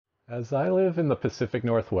As I live in the Pacific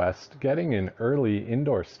Northwest, getting an early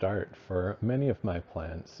indoor start for many of my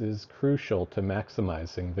plants is crucial to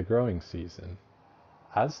maximizing the growing season.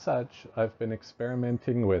 As such, I've been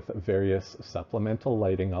experimenting with various supplemental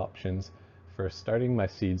lighting options for starting my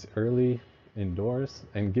seeds early indoors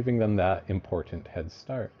and giving them that important head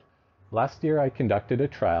start. Last year I conducted a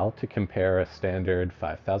trial to compare a standard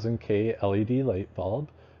 5000K LED light bulb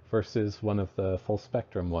versus one of the full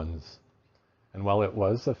spectrum ones. And while it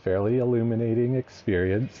was a fairly illuminating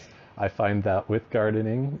experience, I find that with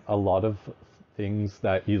gardening, a lot of things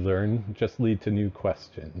that you learn just lead to new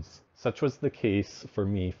questions. Such was the case for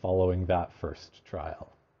me following that first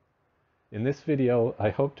trial. In this video, I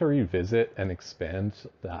hope to revisit and expand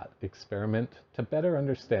that experiment to better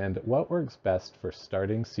understand what works best for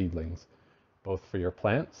starting seedlings, both for your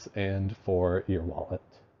plants and for your wallet.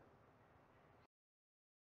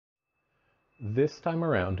 This time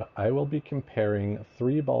around, I will be comparing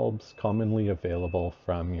 3 bulbs commonly available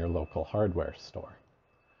from your local hardware store.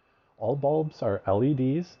 All bulbs are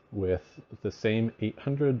LEDs with the same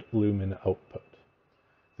 800 lumen output.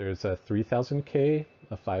 There's a 3000K,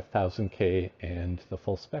 a 5000K, and the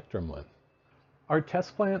full spectrum one. Our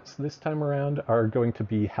test plants this time around are going to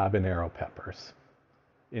be habanero peppers.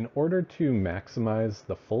 In order to maximize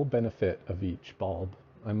the full benefit of each bulb,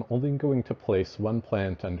 I'm only going to place one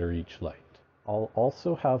plant under each light. I'll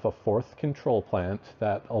also have a 4th control plant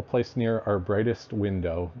that I'll place near our brightest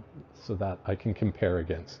window so that I can compare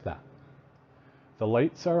against that. The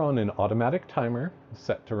lights are on an automatic timer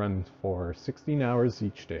set to run for 16 hours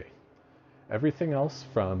each day. Everything else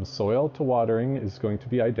from soil to watering is going to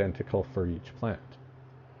be identical for each plant.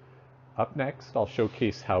 Up next, I'll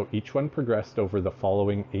showcase how each one progressed over the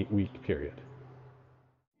following 8-week period.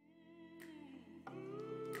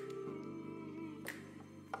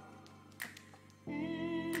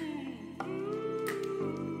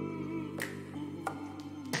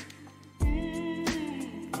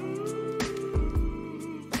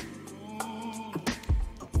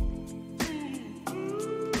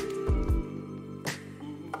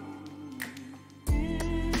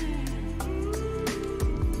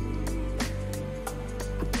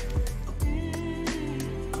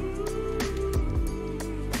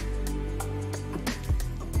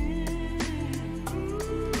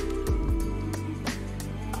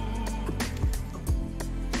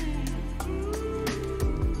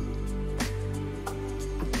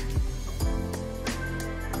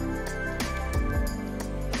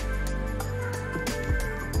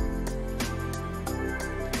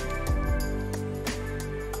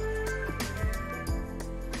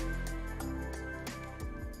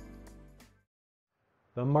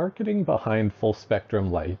 The marketing behind full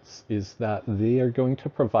spectrum lights is that they are going to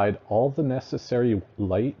provide all the necessary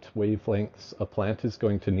light wavelengths a plant is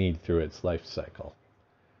going to need through its life cycle.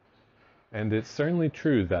 And it's certainly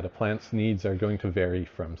true that a plant's needs are going to vary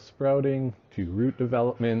from sprouting to root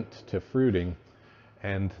development to fruiting,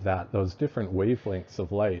 and that those different wavelengths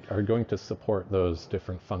of light are going to support those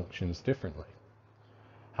different functions differently.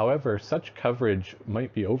 However, such coverage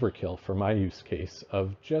might be overkill for my use case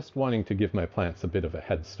of just wanting to give my plants a bit of a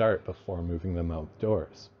head start before moving them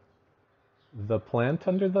outdoors. The plant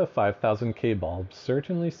under the 5000K bulb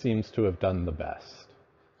certainly seems to have done the best.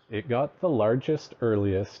 It got the largest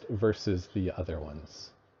earliest versus the other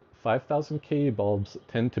ones. 5000K bulbs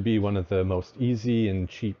tend to be one of the most easy and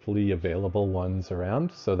cheaply available ones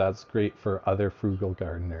around, so that's great for other frugal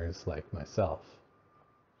gardeners like myself.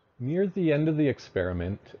 Near the end of the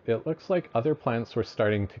experiment, it looks like other plants were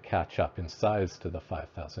starting to catch up in size to the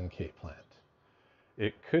 5000K plant.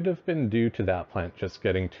 It could have been due to that plant just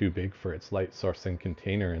getting too big for its light sourcing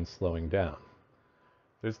container and slowing down.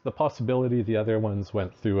 There's the possibility the other ones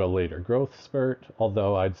went through a later growth spurt,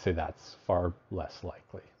 although I'd say that's far less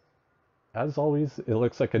likely. As always, it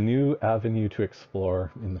looks like a new avenue to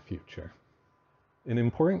explore in the future. An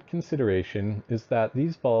important consideration is that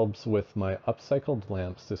these bulbs with my upcycled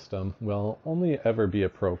lamp system will only ever be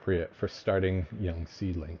appropriate for starting young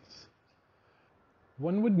seedlings.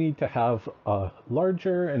 One would need to have a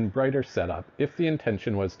larger and brighter setup if the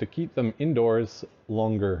intention was to keep them indoors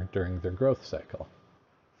longer during their growth cycle.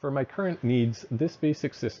 For my current needs, this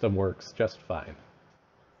basic system works just fine.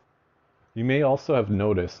 You may also have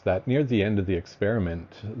noticed that near the end of the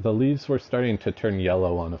experiment, the leaves were starting to turn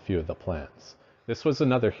yellow on a few of the plants. This was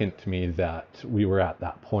another hint to me that we were at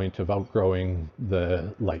that point of outgrowing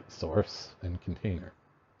the light source and container.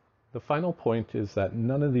 The final point is that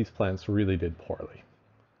none of these plants really did poorly.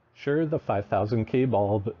 Sure, the 5000K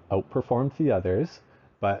bulb outperformed the others,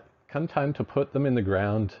 but come time to put them in the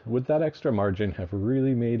ground, would that extra margin have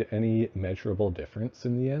really made any measurable difference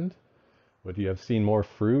in the end? Would you have seen more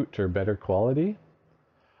fruit or better quality?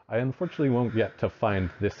 I unfortunately won't get to find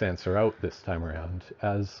this answer out this time around,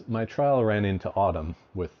 as my trial ran into autumn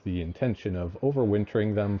with the intention of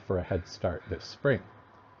overwintering them for a head start this spring.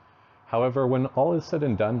 However, when all is said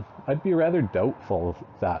and done, I'd be rather doubtful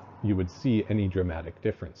that you would see any dramatic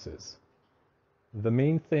differences. The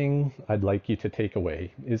main thing I'd like you to take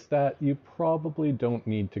away is that you probably don't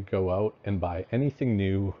need to go out and buy anything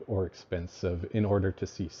new or expensive in order to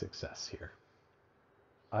see success here.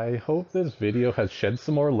 I hope this video has shed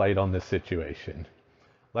some more light on this situation.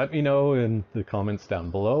 Let me know in the comments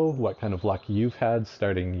down below what kind of luck you've had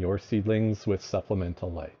starting your seedlings with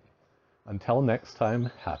supplemental light. Until next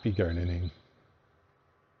time, happy gardening.